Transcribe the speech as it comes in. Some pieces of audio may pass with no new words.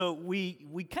So we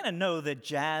kind of know that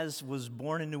jazz was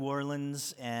born in New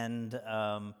Orleans, and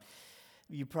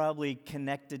you probably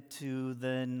connect it to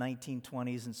the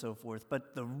 1920s and so forth.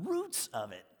 But the roots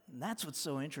of it, and that's what's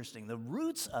so interesting, the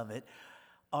roots of it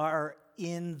are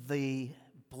in the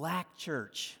black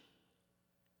church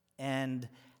and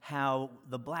how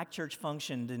the black church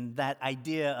functioned, and that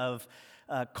idea of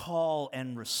call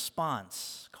and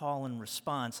response. Call and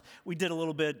response. We did a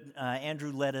little bit,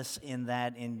 Andrew led us in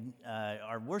that in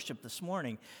our worship this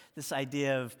morning, this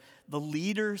idea of the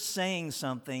leader saying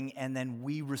something and then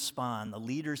we respond. The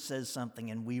leader says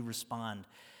something and we respond.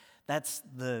 That's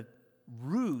the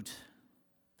root,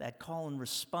 that call and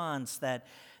response, that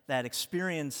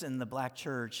experience in the black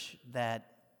church that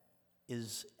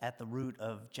is at the root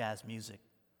of jazz music.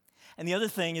 And the other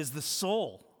thing is the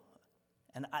soul.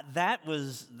 And that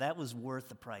was worth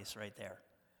the price right there.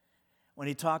 When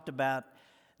he talked about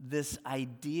this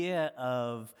idea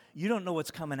of you don't know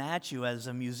what's coming at you as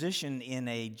a musician in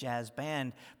a jazz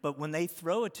band, but when they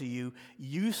throw it to you,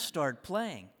 you start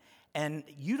playing. And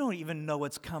you don't even know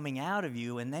what's coming out of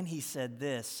you. And then he said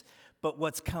this, but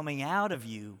what's coming out of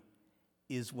you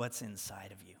is what's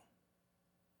inside of you.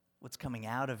 What's coming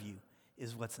out of you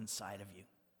is what's inside of you.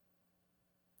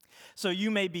 So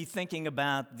you may be thinking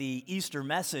about the Easter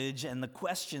message, and the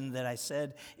question that I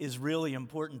said is really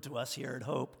important to us here at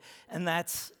Hope, and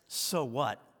that's, so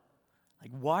what?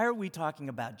 Like, why are we talking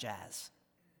about jazz?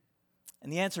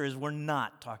 And the answer is we're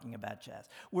not talking about jazz.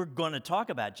 We're going to talk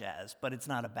about jazz, but it's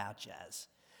not about jazz.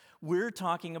 We're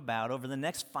talking about, over the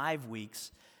next 5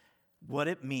 weeks, what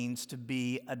it means to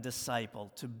be a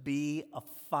disciple, to be a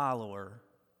follower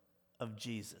of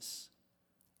Jesus.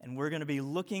 And we're going to be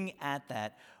looking at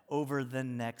that over the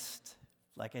next,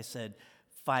 like I said,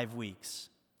 5 weeks,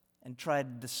 and try to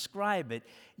describe it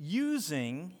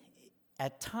using,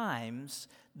 at times,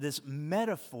 this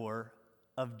metaphor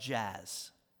of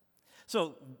jazz.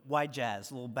 So why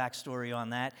jazz? A little backstory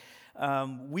on that.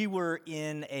 We were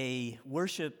in a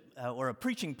worship or a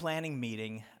preaching planning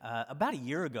meeting about a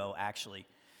year ago, actually.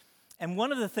 And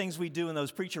one of the things we do in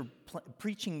those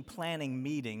preaching planning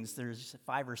meetings, there's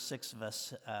 5 or 6 of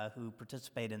us who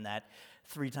participate in that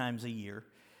 3 times a year.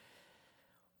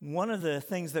 One of the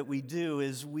things that we do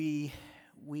is we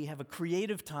have a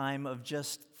creative time of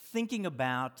just thinking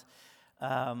about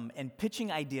and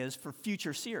pitching ideas for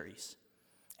future series.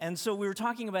 And so we were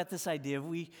talking about this idea of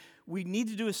we need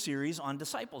to do a series on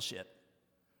discipleship.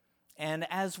 And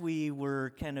as we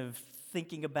were kind of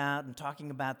thinking about and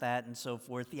talking about that and so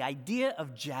forth, the idea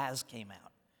of jazz came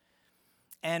out.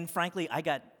 And frankly, I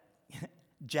got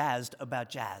jazzed about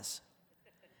jazz.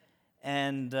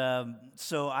 And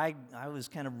so I was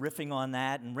kind of riffing on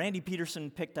that, and Randy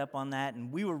Peterson picked up on that,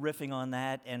 and we were riffing on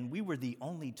that, and we were the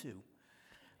only two.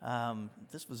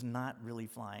 This was not really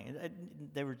flying.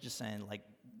 They were just saying, like,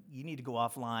 you need to go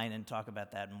offline and talk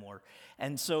about that more.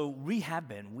 And so we've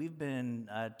been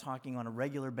talking on a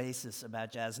regular basis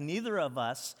about jazz. Neither of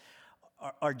us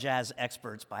are jazz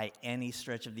experts by any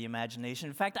stretch of the imagination.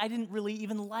 In fact, I didn't really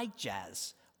even like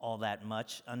jazz all that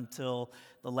much until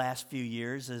the last few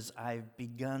years, as I've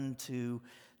begun to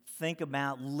think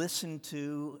about, listen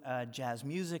to jazz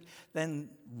music, then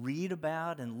read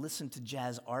about and listen to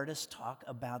jazz artists talk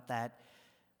about that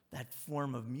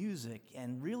form of music,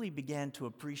 and really began to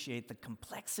appreciate the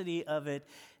complexity of it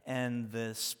and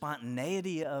the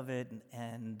spontaneity of it,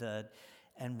 and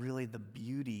really the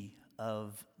beauty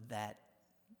of that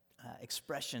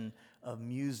expression of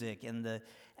music and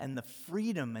the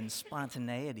freedom and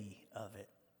spontaneity of it.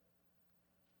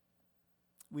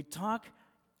 We talk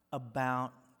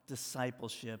about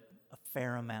discipleship a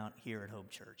fair amount here at Hope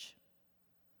Church.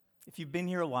 If you've been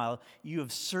here a while, you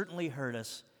have certainly heard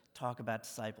us talk about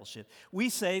discipleship. We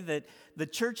say that the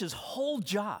church's whole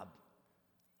job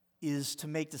is to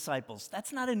make disciples.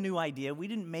 That's not a new idea. We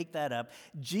didn't make that up.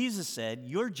 Jesus said,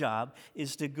 your job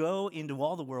is to go into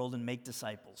all the world and make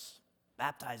disciples,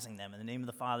 baptizing them in the name of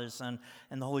the Father, the Son,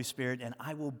 and the Holy Spirit, and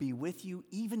I will be with you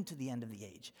even to the end of the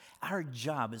age. Our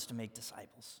job is to make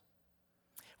disciples.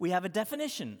 We have a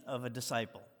definition of a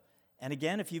disciple. And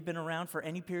again, if you've been around for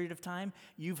any period of time,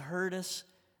 you've heard us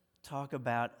talk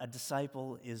about a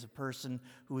disciple is a person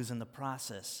who is in the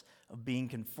process of being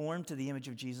conformed to the image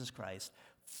of Jesus Christ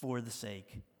for the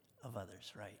sake of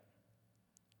others, right?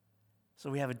 So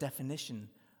we have a definition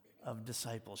of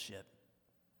discipleship.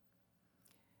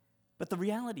 But the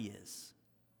reality is,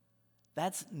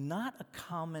 that's not a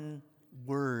common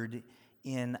word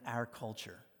in our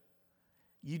culture.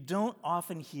 You don't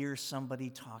often hear somebody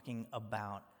talking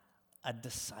about a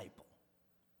disciple.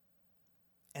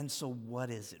 And so what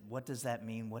is it? What does that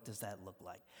mean? What does that look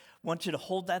like? I want you to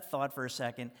hold that thought for a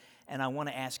second, and I want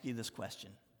to ask you this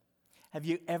question. Have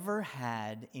you ever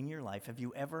had in your life, have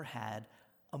you ever had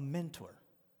a mentor?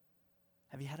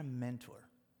 Have you had a mentor?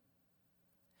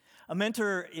 A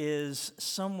mentor is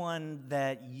someone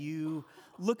that you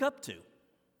look up to,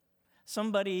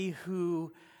 somebody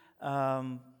who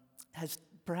has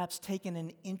perhaps taken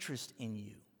an interest in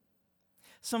you,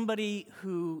 somebody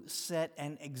who set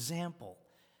an example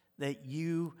that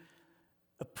you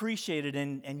appreciated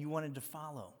and you wanted to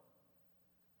follow.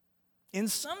 In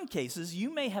some cases,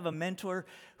 you may have a mentor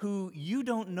who you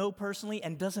don't know personally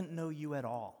and doesn't know you at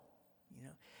all. You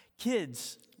know,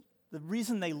 kids, the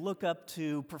reason they look up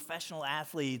to professional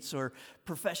athletes or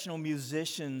professional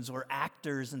musicians or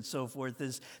actors and so forth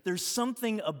is there's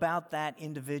something about that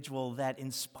individual that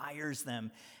inspires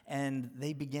them, and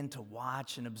they begin to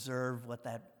watch and observe what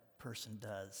that person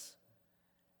does,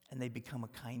 and they become a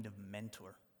kind of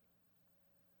mentor.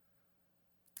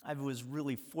 I was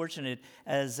really fortunate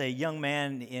as a young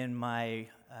man in my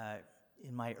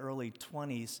early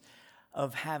 20s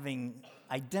of having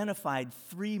identified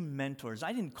 3 mentors.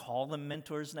 I didn't call them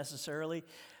mentors necessarily,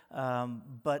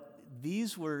 but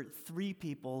these were 3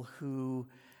 people who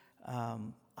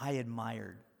I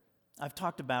admired. I've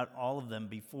talked about all of them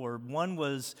before. One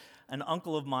was an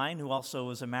uncle of mine who also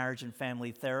was a marriage and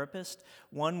family therapist.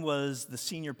 One was the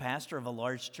senior pastor of a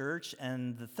large church,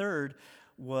 and the third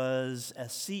was a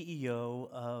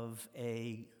CEO of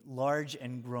a large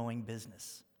and growing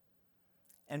business.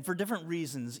 And for different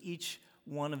reasons, each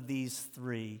one of these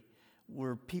 3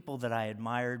 were people that I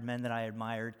admired, men that I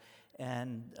admired,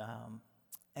 and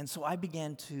so I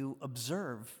began to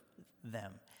observe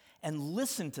them and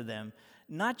listen to them,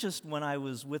 not just when I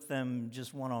was with them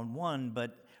just one-on-one,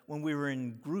 but when we were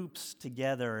in groups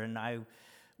together and I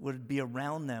would be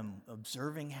around them,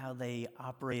 observing how they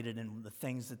operated and the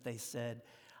things that they said.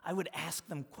 I would ask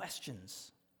them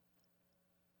questions.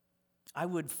 I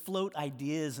would float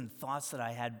ideas and thoughts that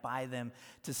I had by them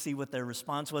to see what their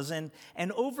response was. And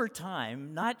over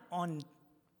time, not on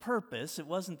purpose, it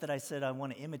wasn't that I said I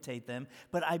want to imitate them,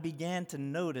 but I began to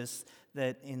notice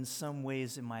that in some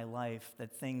ways in my life,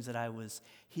 that things that I was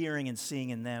hearing and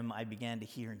seeing in them, I began to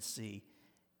hear and see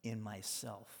in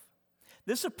myself.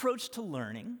 This approach to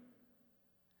learning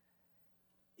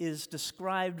is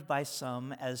described by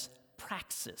some as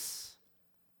praxis.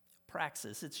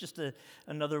 Praxis, it's just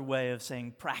another way of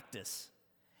saying practice.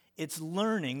 It's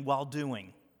learning while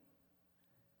doing.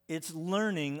 It's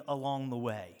learning along the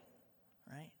way,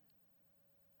 right?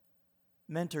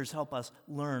 Mentors help us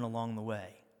learn along the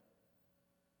way.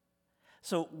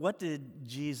 So what did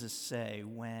Jesus say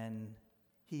when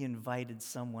he invited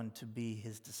someone to be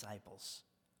his disciples?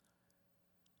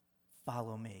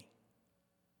 Follow me.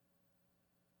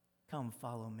 Come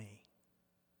follow me.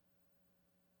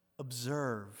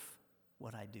 Observe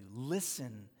what I do.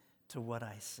 Listen to what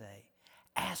I say.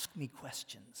 Ask me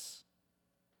questions.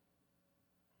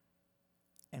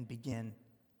 And begin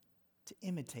to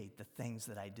imitate the things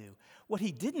that I do. What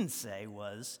he didn't say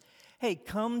was, hey,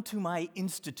 come to my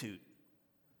institute,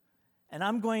 and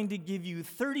I'm going to give you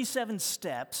 37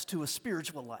 steps to a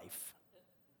spiritual life.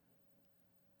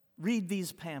 Read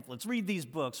these pamphlets, read these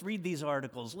books, read these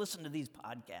articles, listen to these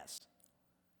podcasts.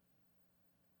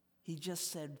 He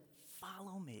just said,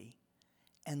 follow me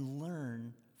and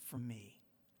learn from me.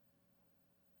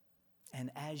 And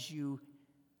as you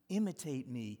imitate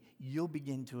me, you'll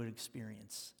begin to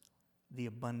experience the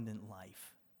abundant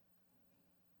life.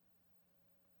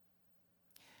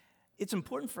 It's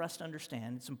important for us to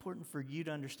understand. It's important for you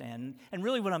to understand. And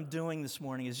really what I'm doing this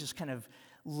morning is just kind of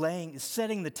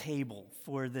setting the table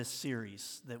for this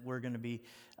series that we're going to be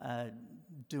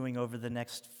doing over the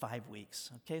next 5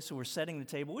 weeks. Okay, so we're setting the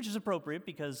table, which is appropriate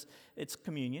because it's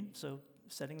communion. So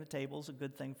setting the table is a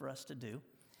good thing for us to do.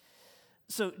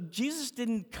 So Jesus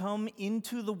didn't come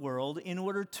into the world in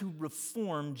order to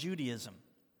reform Judaism.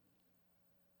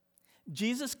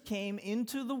 Jesus came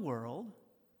into the world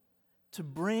to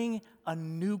bring a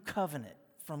new covenant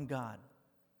from God,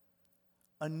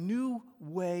 a new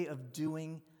way of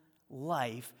doing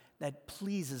life that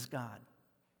pleases God.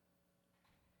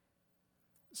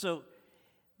 So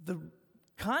the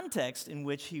context in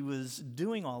which he was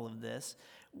doing all of this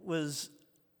was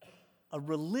a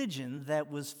religion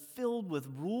that was filled with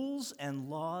rules and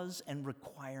laws and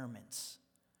requirements.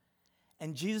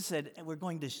 And Jesus said, we're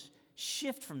going to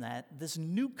shift from that. This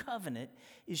new covenant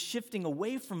is shifting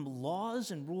away from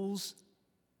laws and rules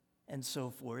and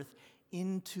so forth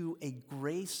into a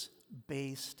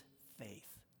grace-based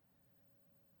faith.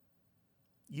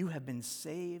 You have been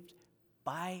saved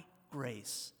by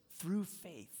grace through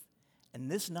faith, And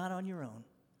this not on your own.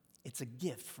 It's a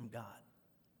gift from God.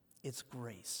 It's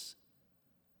grace.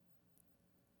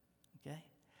 Okay?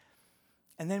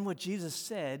 And then what Jesus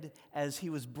said as he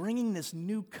was bringing this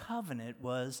new covenant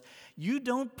was, you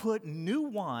don't put new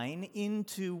wine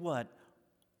into what?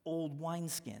 Old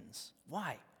wineskins.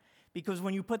 Why? Because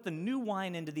when you put the new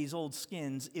wine into these old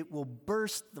skins, it will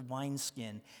burst the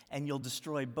wineskin, and you'll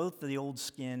destroy both the old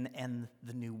skin and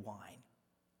the new wine.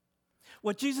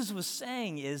 What Jesus was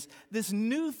saying is, this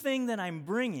new thing that I'm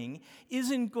bringing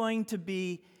isn't going to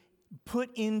be put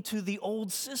into the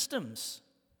old systems.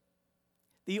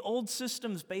 The old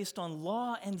systems based on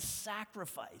law and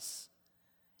sacrifice.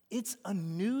 It's a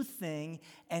new thing,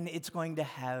 and it's going to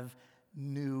have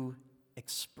new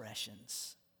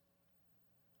expressions.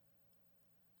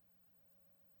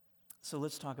 So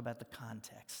let's talk about the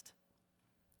context.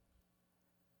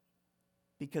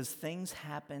 Because things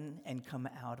happen and come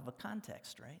out of a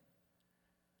context, right?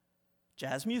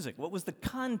 Jazz music. What was the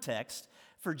context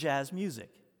for jazz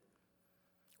music?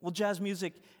 Well, jazz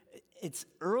music, its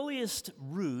earliest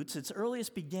roots, its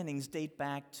earliest beginnings date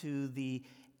back to the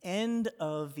end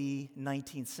of the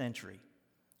 19th century.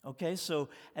 Okay, so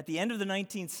at the end of the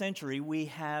 19th century, we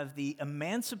have the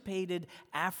emancipated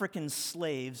African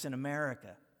slaves in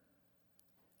America,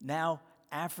 now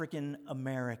African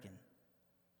American.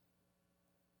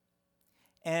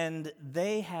 And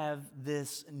they have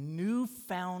this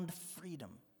newfound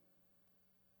freedom.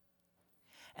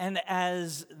 And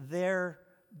as they're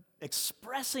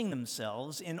expressing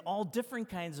themselves in all different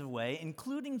kinds of ways,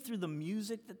 including through the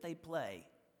music that they play,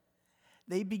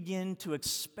 they begin to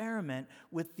experiment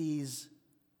with these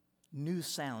new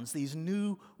sounds, these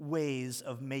new ways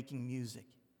of making music.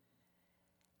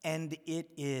 And it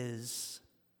is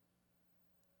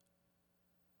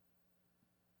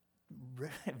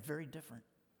very different.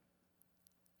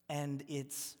 And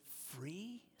it's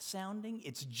free sounding,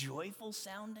 it's joyful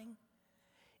sounding.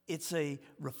 It's a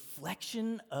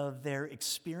reflection of their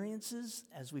experiences,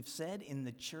 as we've said, in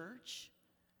the church.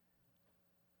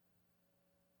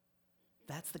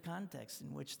 That's the context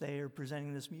in which they are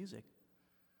presenting this music.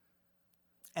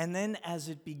 And then as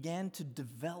it began to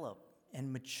develop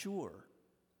and mature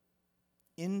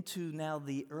into now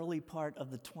the early part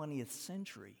of the 20th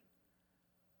century,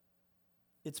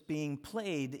 it's being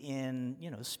played in,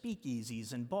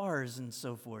 speakeasies and bars and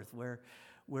so forth,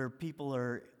 where people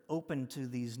are open to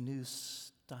these new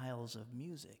styles of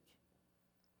music.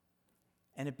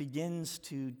 And it begins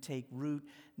to take root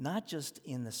not just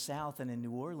in the South and in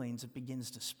New Orleans, it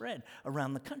begins to spread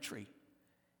around the country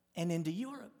and into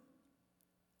Europe.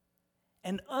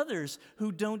 And others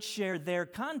who don't share their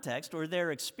context or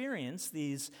their experience,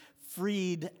 these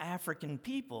freed African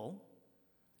people,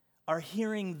 are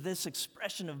hearing this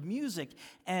expression of music,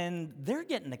 and they're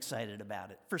getting excited about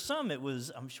it. For some, it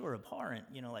was, I'm sure, abhorrent,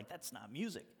 like that's not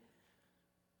music.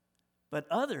 But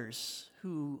others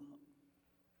who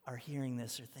are hearing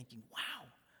this are thinking, wow,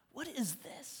 what is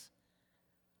this?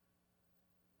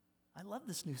 I love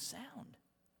this new sound.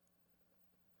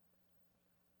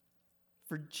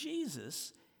 For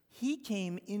Jesus, he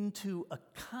came into a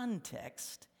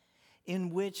context in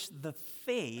which the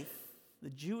faith, the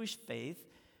Jewish faith,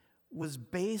 was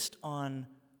based on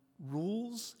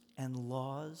rules and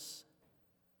laws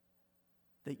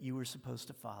that you were supposed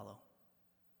to follow.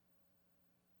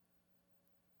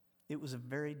 It was a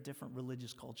very different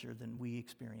religious culture than we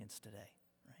experience today,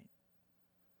 right?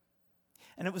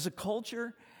 And it was a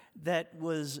culture that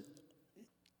was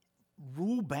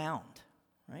rule-bound,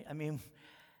 right? I mean,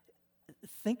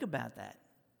 think about that.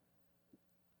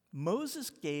 Moses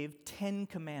gave 10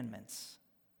 commandments.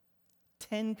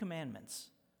 10 commandments.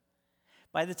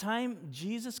 By the time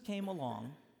Jesus came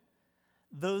along,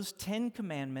 those 10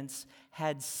 commandments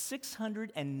had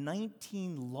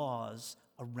 619 laws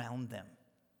around them.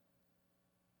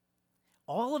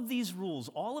 All of these rules,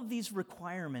 all of these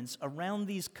requirements around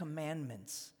these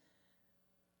commandments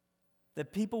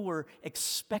that people were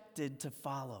expected to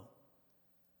follow.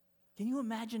 Can you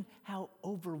imagine how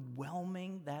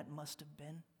overwhelming that must have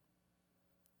been?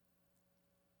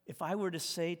 If I were to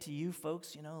say to you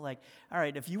folks, all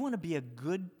right, if you want to be a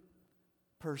good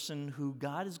person who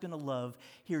God is going to love,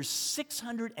 here's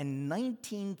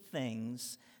 619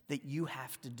 things that you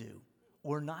have to do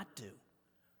or not do.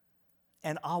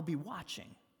 And I'll be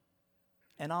watching.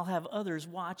 And I'll have others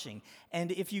watching.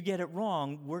 And if you get it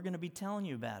wrong, we're going to be telling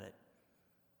you about it.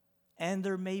 And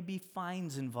there may be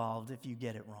fines involved if you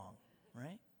get it wrong,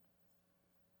 right?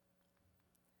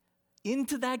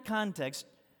 Into that context,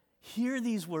 hear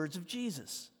these words of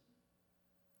Jesus.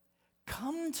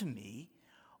 Come to me,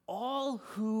 all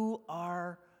who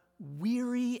are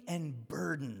weary and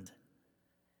burdened,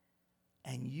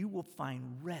 and you will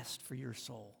find rest for your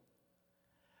soul.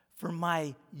 For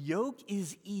my yoke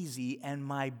is easy and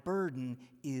my burden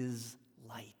is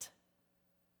light.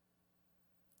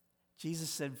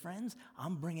 Jesus said, friends,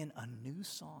 I'm bringing a new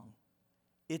song.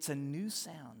 It's a new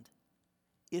sound.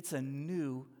 It's a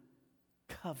new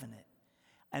covenant.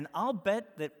 And I'll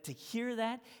bet that to hear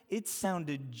that, it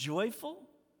sounded joyful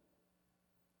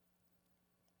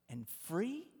and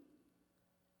free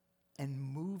and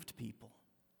moved people.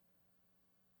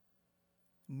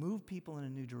 Moved people in a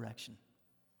new direction.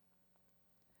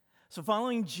 So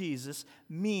following Jesus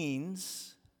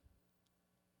means,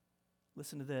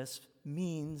 listen to this,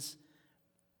 means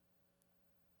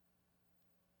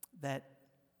that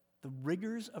the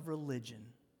rigors of religion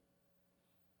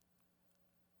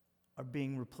are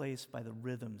being replaced by the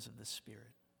rhythms of the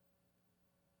Spirit.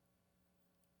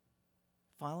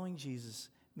 Following Jesus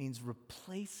means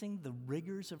replacing the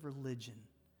rigors of religion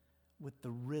with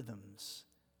the rhythms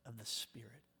of the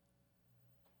Spirit.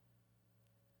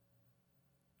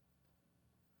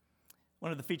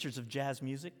 One of the features of jazz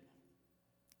music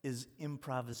is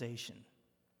improvisation,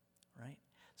 right?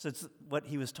 So it's what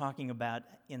he was talking about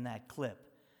in that clip.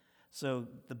 So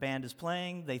the band is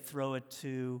playing, they throw it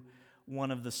to one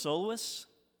of the soloists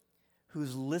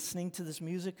who's listening to this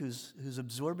music, who's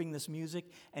absorbing this music,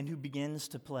 and who begins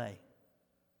to play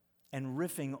and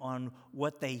riffing on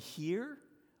what they hear,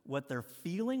 what they're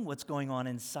feeling, what's going on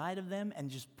inside of them, and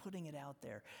just putting it out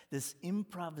there. This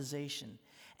improvisation.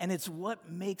 And it's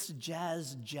what makes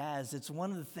jazz jazz. It's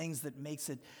one of the things that makes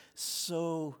it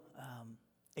so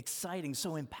exciting,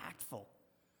 so impactful.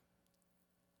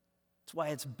 It's why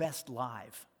it's best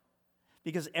live.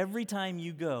 Because every time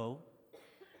you go,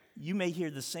 you may hear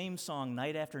the same song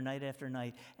night after night after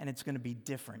night, and it's going to be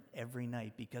different every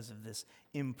night because of this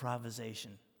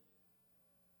improvisation.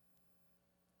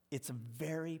 It's a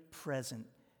very present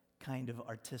kind of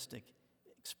artistic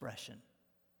expression.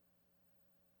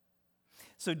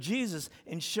 So Jesus,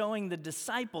 in showing the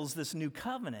disciples this new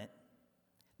covenant,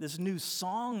 this new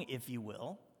song, if you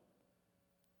will,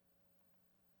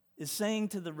 is saying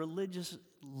to the religious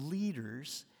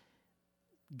leaders,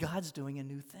 God's doing a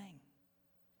new thing.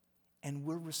 And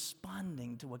we're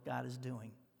responding to what God is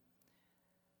doing.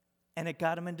 And it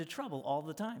got him into trouble all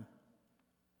the time.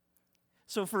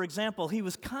 So, for example, he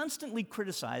was constantly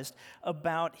criticized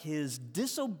about his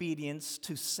disobedience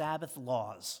to Sabbath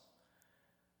laws.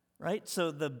 Right? So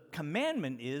the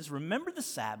commandment is, remember the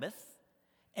Sabbath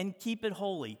and keep it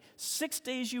holy. 6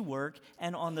 days you work,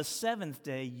 and on the seventh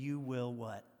day you will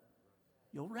what?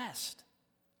 You'll rest.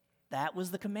 That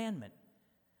was the commandment.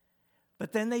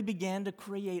 But then they began to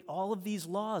create all of these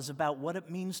laws about what it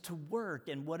means to work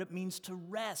and what it means to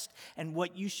rest and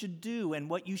what you should do and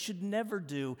what you should never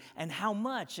do and how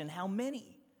much and how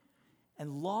many.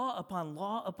 And law upon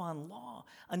law upon law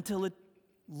until it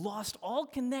lost all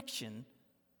connection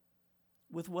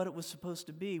with what it was supposed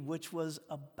to be, which was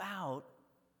about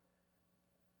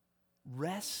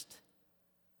rest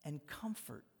and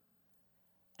comfort.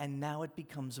 And now it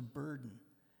becomes a burden.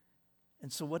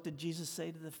 And so what did Jesus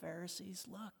say to the Pharisees?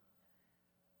 Look,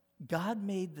 God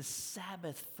made the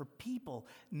Sabbath for people,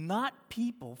 not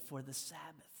people for the Sabbath.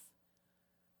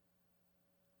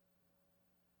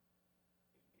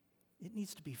 It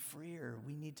needs to be freer.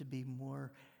 We need to be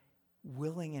more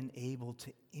willing and able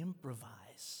to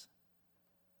improvise,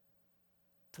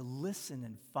 to listen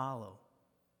and follow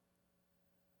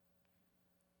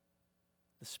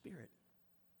the Spirit.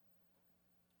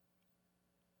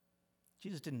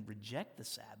 Jesus didn't reject the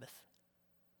Sabbath.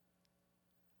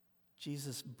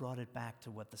 Jesus brought it back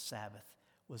to what the Sabbath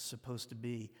was supposed to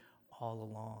be all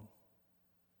along.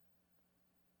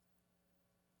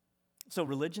 So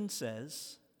religion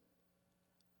says,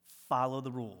 follow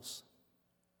the rules.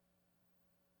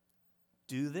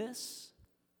 Do this,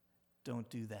 don't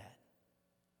do that.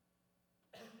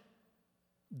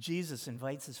 Jesus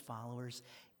invites his followers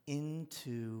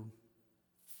into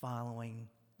following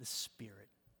the Spirit.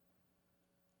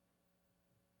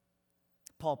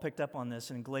 Paul picked up on this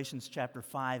and in Galatians chapter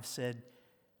 5 said,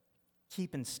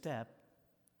 keep in step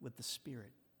with the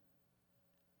Spirit.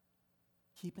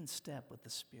 Keep in step with the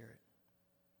Spirit.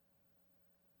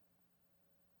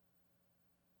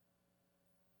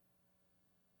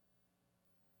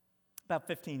 About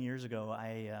 15 years ago,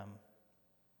 I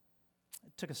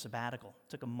took a sabbatical,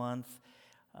 took a month,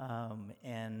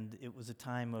 and it was a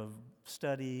time of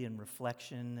study and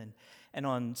reflection. And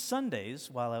on Sundays,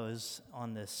 while I was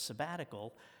on this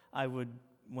sabbatical, I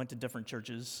went to different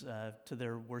churches to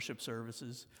their worship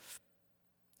services,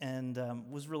 and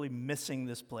was really missing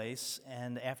this place.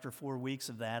 And after 4 weeks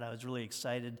of that, I was really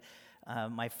excited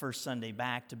my first Sunday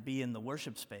back to be in the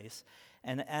worship space.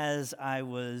 And as I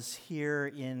was here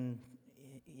in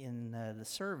the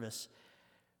service,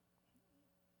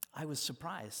 I was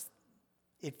surprised.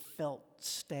 It felt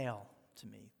stale to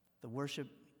me. The worship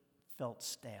felt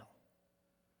stale.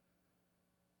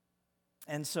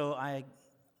 And so I've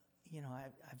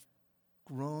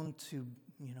grown to,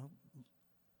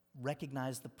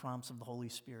 recognize the prompts of the Holy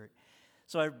Spirit.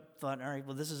 So I thought, all right,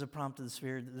 well, this is a prompt of the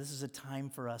Spirit. This is a time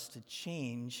for us to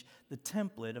change the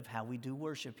template of how we do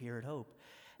worship here at Hope.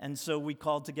 And so we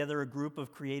called together a group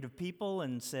of creative people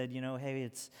and said, hey,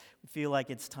 we feel like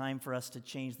it's time for us to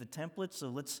change the template. So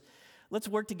let's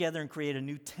work together and create a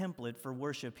new template for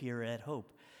worship here at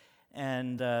Hope.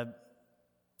 And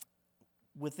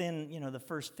within, the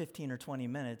first 15 or 20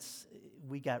 minutes,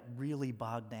 we got really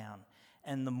bogged down.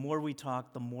 And the more we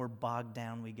talked, the more bogged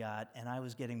down we got. And I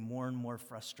was getting more and more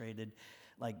frustrated.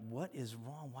 Like, what is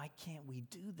wrong? Why can't we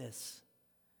do this?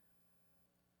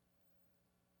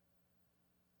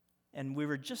 And we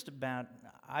were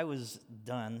I was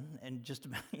done, and just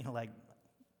about,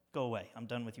 go away. I'm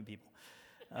done with you people.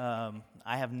 I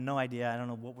have no idea. I don't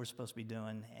know what we're supposed to be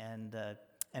doing.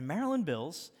 And Marilyn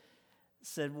Bills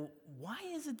said, well, why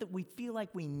is it that we feel like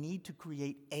we need to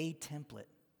create a template?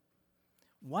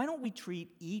 Why don't we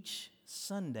treat each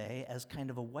Sunday as kind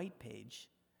of a white page?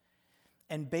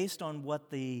 And based on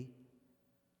what the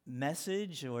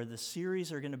message or the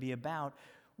series are going to be about,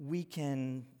 we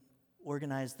can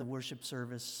organize the worship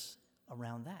service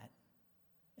around that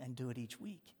and do it each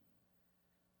week.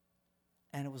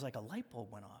 And it was like a light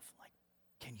bulb went off. Like,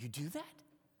 can you do that?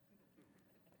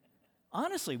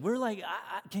 Honestly, we're like,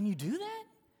 can you do that?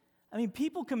 I mean,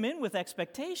 people come in with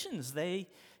expectations. They,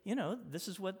 this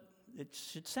is what it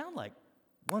should sound like.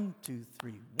 1, 2,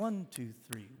 3, 1, 2,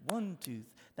 3, 1, 2.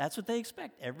 That's what they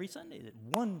expect every Sunday.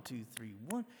 1, 2, 3,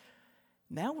 1.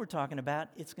 Now we're talking about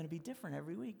it's going to be different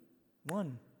every week.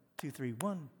 1, 2, 3,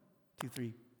 1, 2,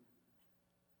 3,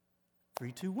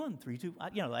 3, 2, 1, 3, 2. I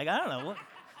don't know what.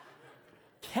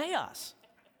 Chaos.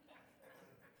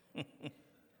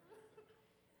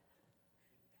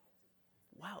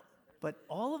 Wow. But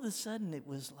all of a sudden it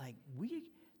was like,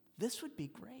 this would be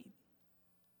great.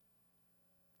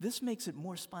 This makes it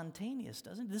more spontaneous,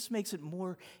 doesn't it? This makes it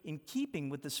more in keeping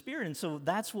with the Spirit. And so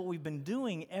that's what we've been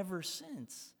doing ever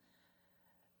since.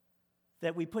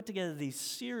 That we put together these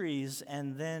series,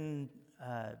 and then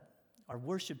our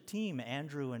worship team,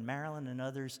 Andrew and Marilyn and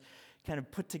others, kind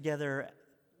of put together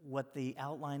what the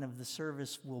outline of the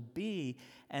service will be.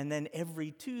 And then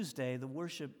every Tuesday, the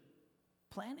worship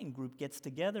planning group gets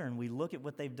together and we look at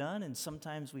what they've done, and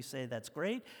sometimes we say that's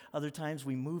great. Other times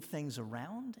we move things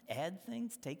around, add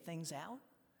things, take things out.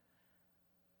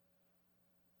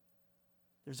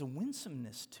 There's a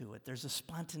winsomeness to it. There's a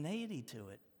spontaneity to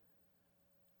it.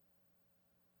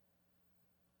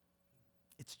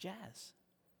 It's jazz.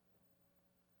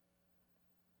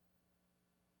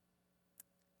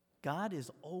 God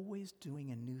is always doing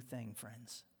a new thing,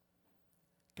 friends.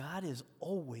 God is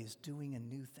always doing a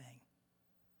new thing.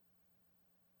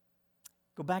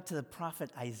 Go back to the prophet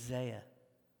Isaiah.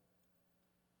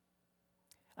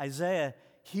 Isaiah,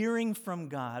 hearing from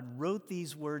God, wrote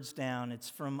these words down. It's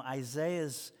from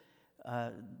Isaiah's,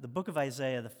 the book of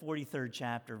Isaiah, the 43rd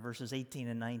chapter, verses 18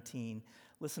 and 19.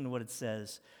 Listen to what it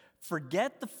says.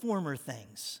 Forget the former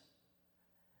things.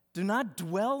 Do not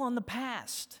dwell on the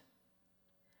past.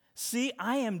 See,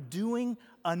 I am doing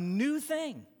a new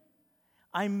thing.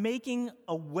 I'm making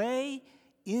a way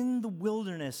in the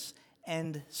wilderness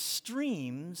and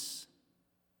streams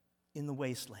in the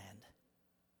wasteland.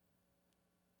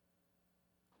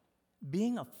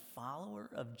 Being a follower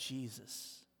of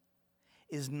Jesus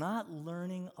is not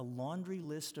learning a laundry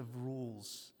list of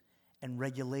rules and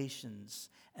regulations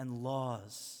and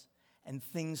laws and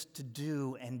things to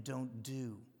do and don't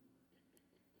do.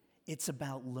 It's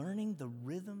about learning the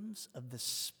rhythms of the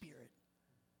Spirit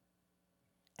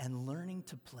and learning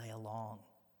to play along.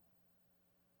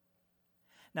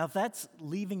 Now, if that's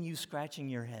leaving you scratching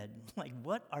your head, like,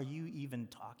 what are you even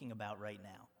talking about right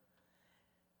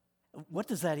now? What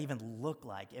does that even look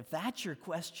like? If that's your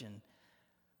question,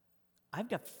 I've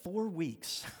got 4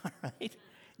 weeks, all right?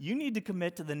 You need to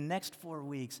commit to the next 4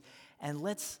 weeks, and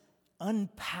let's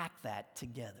unpack that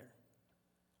together.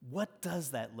 What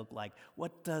does that look like?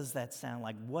 What does that sound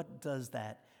like? What does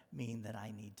that mean that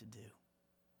I need to do?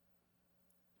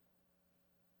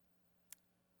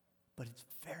 But it's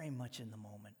very much in the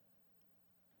moment.